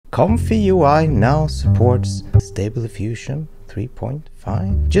Comfy UI now supports Stable Diffusion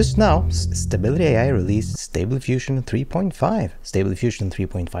 3.5. Just now, Stability AI released Stable Diffusion 3.5, Stable Diffusion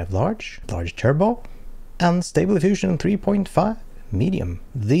 3.5 Large Turbo, and Stable Diffusion 3.5 Medium.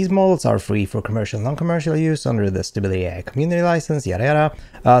 These models are free for commercial and non-commercial use under the Stability AI community license, yada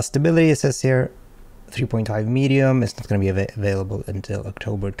yada. Stability, it says here, 3.5 Medium is not going to be available until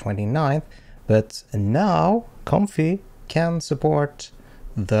October 29th, but now Comfy can support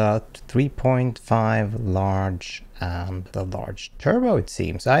the 3.5 large and the large turbo, it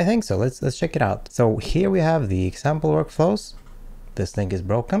seems. I think so. Let's check it out. So here we have the example workflows. This link is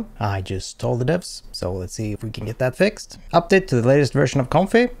broken. I just told the devs, so let's see if we can get that fixed. Update to the latest version of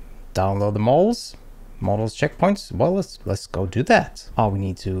Comfy. Download the models checkpoints. Well, let's go do that. Oh, we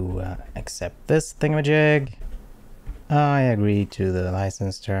need to accept this thingamajig. I agree to the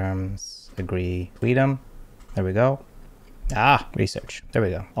license terms. Agree. Sweden. There we go. Research. There we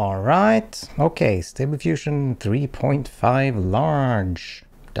go. All right. Okay. Stable Diffusion 3.5 large.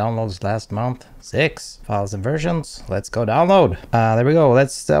 Downloads last month. 6 files and versions. Let's go download. There we go.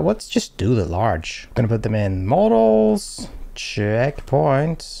 Let's just do the large. I'm gonna put them in models,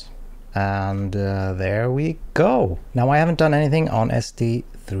 checkpoints, and there we go. Now I haven't done anything on SD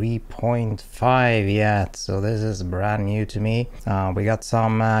 3.5 yet, so this is brand new to me. We got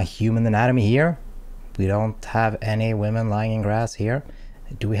some human anatomy here. We don't have any women lying in grass here.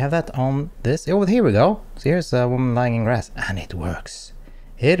 Do we have that on this? Oh, here we go. So here's a woman lying in grass, and it works.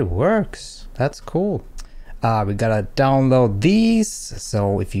 It works. That's cool. We gotta download these.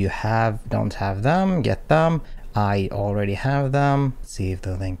 So if you don't have them, get them. I already have them. Let's see if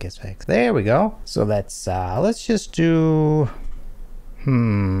the link is fixed. There we go. So let's just do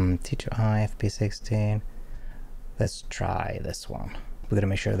T2I FP16. Let's try this one. We're gonna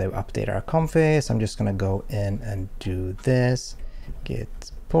make sure they update our Comfy. So I'm just gonna go in and do this.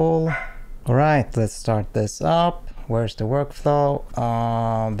 Git pull. All right, let's start this up. Where's the workflow?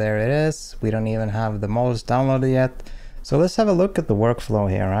 There it is. We don't even have the models downloaded yet. So let's have a look at the workflow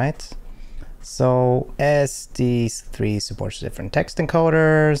here, right? So SD3 supports different text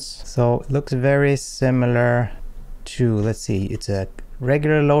encoders. So it looks very similar to, let's see, it's a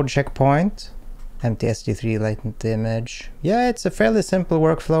regular load checkpoint. Empty SD3 latent image. Yeah, it's a fairly simple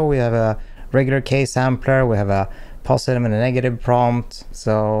workflow. We have a regular K sampler, we have a positive and a negative prompt.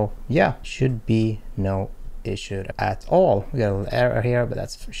 So yeah, should be no issue at all. We got a little error here, but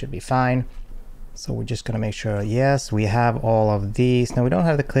that should be fine. So we're just gonna make sure, yes, we have all of these. Now we don't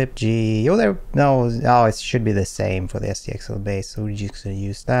have the clip G. It should be the same for the SDXL base. So we're just gonna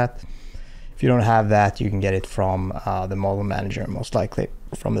use that. If you don't have that, you can get it from the model manager, most likely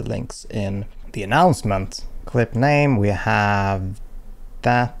from the links in the announcement. Clip name, we have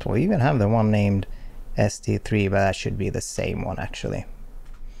that. We even have the one named SD3, but that should be the same one actually.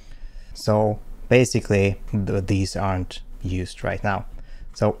 So basically these aren't used right now.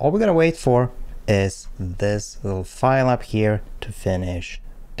 So all we're gonna wait for is this little file up here to finish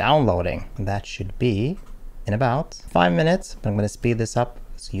downloading. And that should be in about 5 minutes, but I'm gonna speed this up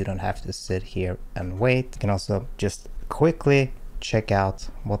so you don't have to sit here and wait. You can also just quickly check out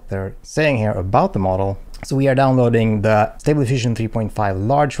what they're saying here about the model. So we are downloading the Stable Diffusion 3.5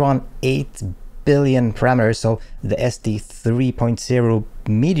 large one, 8 billion parameters. So the SD 3.0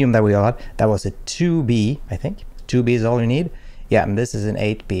 medium that we got, that was a 2B, I think. 2B is all you need. Yeah, and this is an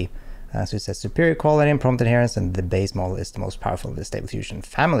 8B. So it says superior quality and prompt adherence, and the base model is the most powerful of the Stable Diffusion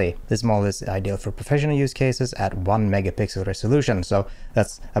family. This model is ideal for professional use cases at 1 megapixel resolution. So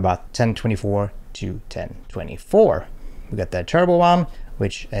that's about 1024 to 1024. We got the turbo one,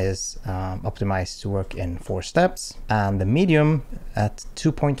 which is optimized to work in 4 steps, and the medium at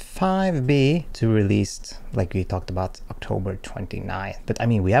 2.5B to released, like we talked about, October 29th. But I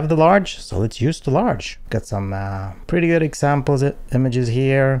mean, we have the large, so let's use the large. Got some pretty good examples, images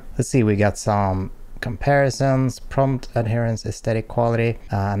here. Let's see, we got some comparisons, prompt adherence, aesthetic quality,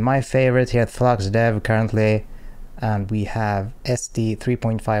 and my favorite here at Flux Dev currently, and we have SD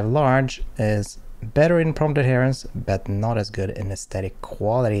 3.5 large is better in prompt adherence, but not as good in aesthetic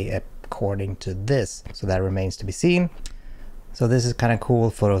quality according to this. So that remains to be seen. So this is kind of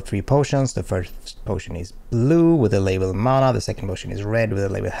cool for 3 potions. The first potion is blue with the label mana, the second potion is red with the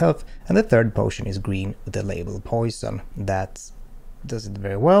label health, and the third potion is green with the label poison. That does it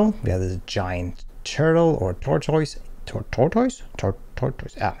very well. We have this giant turtle or tortoise. Tortoise?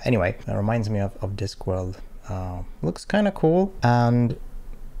 Anyway, that reminds me of Discworld. Looks kind of cool, and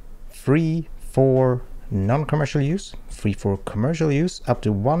free for non-commercial use, free for commercial use, up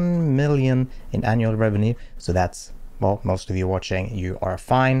to 1 million in annual revenue. So that's well, most of you watching, you are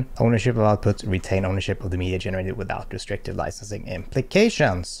fine. Ownership of output, retain ownership of the media generated without restricted licensing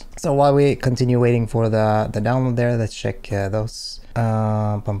implications. So while we continue waiting for the download there, let's check those.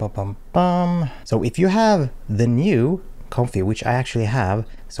 So if you have the new Comfy, which I actually have,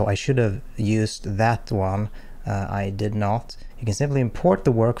 so I should have used that one, I did not. You can simply import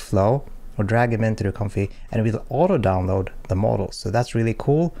the workflow or drag them into the Comfy and it will auto download the models. So that's really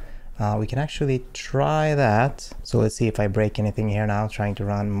cool. We can actually try that. So let's see if I break anything here now, trying to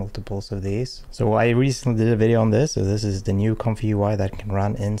run multiples of these. So I recently did a video on this. So this is the new Comfy UI that can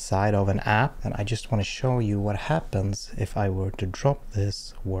run inside of an app. And I just want to show you what happens if I were to drop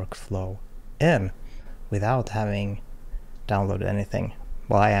this workflow in without having downloaded anything.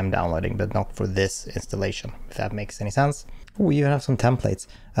 Well, I am downloading, but not for this installation, if that makes any sense. We even have some templates.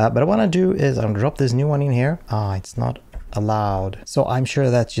 But what I want to do is I'm going to drop this new one in here. It's not allowed. So I'm sure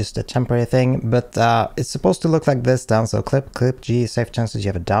that's just a temporary thing, but it's supposed to look like this down. So clip G, save chances. You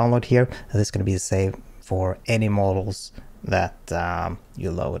have a download here. And this is going to be the save for any models that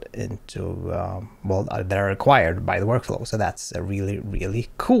you load into, well, that are required by the workflow. So that's really, really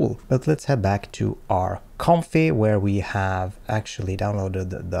cool. But let's head back to our Comfy where we have actually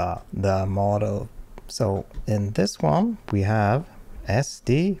downloaded the model. So in this one, we have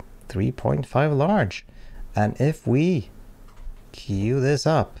SD 3.5 large. And if we queue this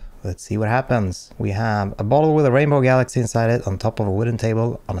up, let's see what happens. We have a bottle with a rainbow galaxy inside it on top of a wooden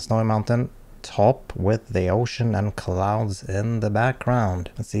table on a snowy mountain, top with the ocean and clouds in the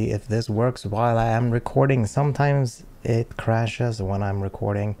background. Let's see if this works while I am recording. Sometimes it crashes when I'm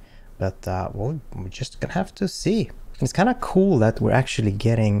recording, but well, we're just gonna have to see. It's kind of cool that we're actually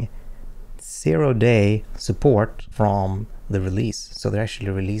getting 0-day support from the release. So they're actually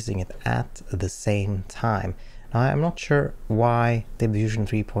releasing it at the same time. Now, I'm not sure why Diffusion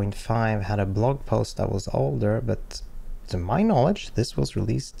 3.5 had a blog post that was older, but to my knowledge, this was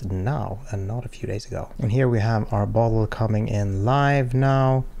released now and not a few days ago. And here we have our bottle coming in live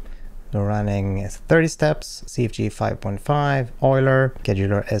now. We're running 30 steps, CFG 5.5, Euler,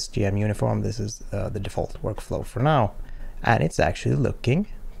 scheduler SGM uniform. This is the default workflow for now. And it's actually looking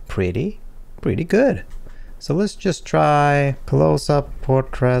pretty good. So let's just try close-up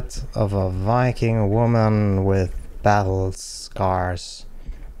portrait of a Viking woman with battle scars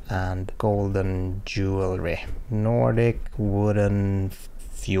and golden jewelry. Nordic wooden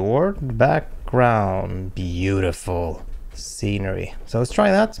fjord background. Beautiful scenery. So let's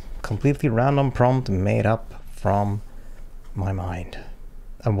try that. Completely random prompt made up from my mind.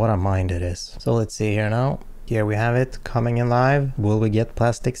 And what a mind it is. So let's see here now. Here we have it coming in live. Will we get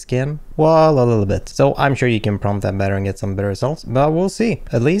plastic skin? Well, a little bit. So I'm sure you can prompt that better and get some better results, but we'll see.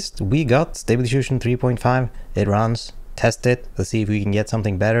 At least we got Stable Diffusion 3.5. It runs. Test it. Let's see if we can get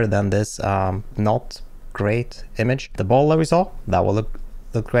something better than this not great image. The ball that we saw, that will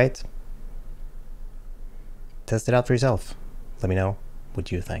look great. Test it out for yourself. Let me know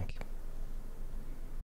what you think.